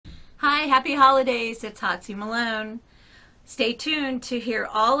Hi, happy holidays. It's Hotsy Malone. Stay tuned to hear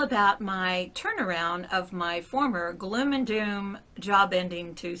all about my turnaround of my former gloom and doom job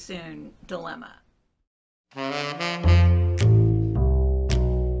ending too soon dilemma.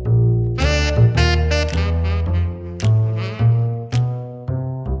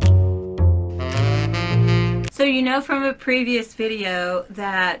 So you know from a previous video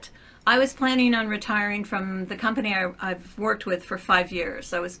that I was planning on retiring from the company I've worked with for 5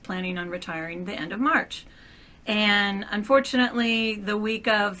 years. I was planning on retiring the end of March. And unfortunately, the week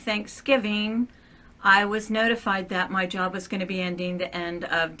of Thanksgiving, I was notified that my job was going to be ending the end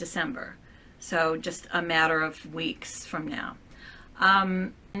of December. So just a matter of weeks from now.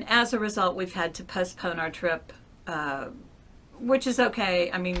 And as a result, we've had to postpone our trip, which is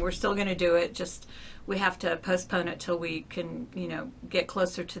okay. I mean, we're still going to do it, just we have to postpone it till we can, get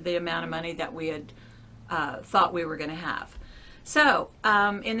closer to the amount of money that we had thought we were going to have. So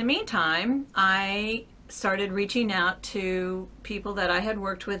in the meantime, I started reaching out to people that I had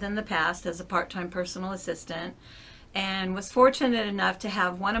worked with in the past as a part-time personal assistant, and was fortunate enough to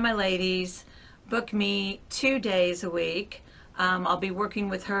have one of my ladies book me 2 days a week. I'll be working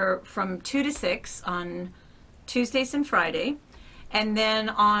with her from 2 to 6 on Tuesdays and Friday. And then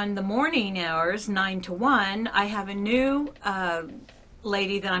on the morning hours, 9 to 1, I have a new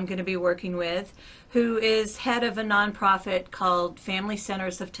lady that I'm going to be working with who is head of a nonprofit called Family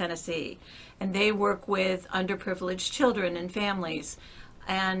Centers of Tennessee. And they work with underprivileged children and families.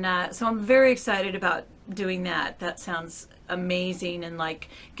 And so I'm very excited about doing that. That sounds amazing and like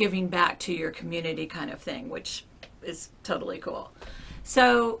giving back to your community kind of thing, which is totally cool.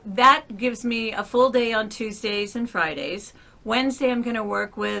 So that gives me a full day on Tuesdays and Fridays. Wednesday, I'm going to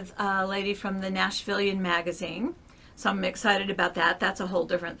work with a lady from the Nashvilleian magazine. So I'm excited about that. That's a whole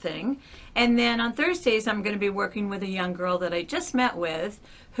different thing. And then on Thursdays, I'm going to be working with a young girl that I just met with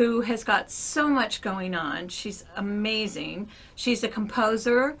who has got so much going on. She's amazing. She's a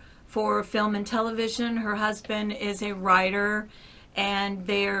composer for film and television. Her husband is a writer, and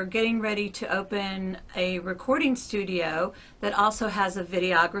they're getting ready to open a recording studio that also has a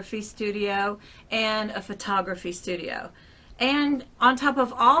videography studio and a photography studio. And on top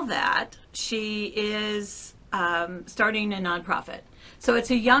of all that, she is starting a nonprofit. So it's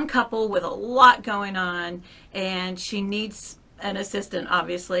a young couple with a lot going on, and she needs an assistant,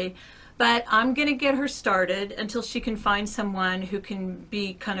 obviously. But I'm going to get her started until she can find someone who can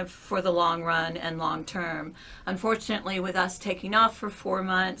be kind of for the long run and long term. Unfortunately, with us taking off for 4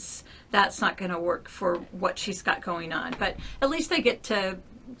 months, that's not going to work for what she's got going on. But at least I get to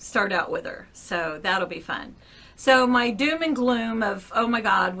start out with her, so that'll be fun. So my doom and gloom of, oh my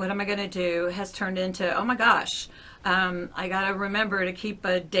God, what am I going to do, has turned into, oh my gosh, I got to remember to keep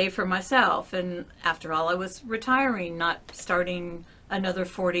a day for myself. And after all, I was retiring, not starting another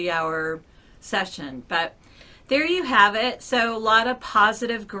 40-hour session. But there you have it. So a lot of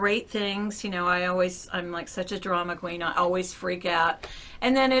positive, great things. I'm like such a drama queen. I always freak out.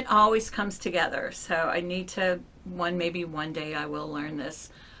 And then it always comes together. So I need to, maybe one day I will learn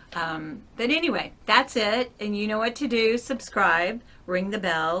this. But anyway, that's it. And you know what to do. Subscribe, ring the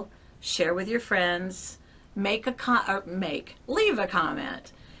bell, share with your friends, leave a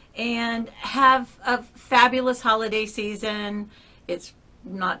comment, and have a fabulous holiday season. It's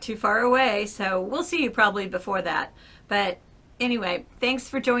not too far away, so we'll see you probably before that. But anyway, thanks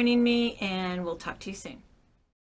for joining me, and we'll talk to you soon.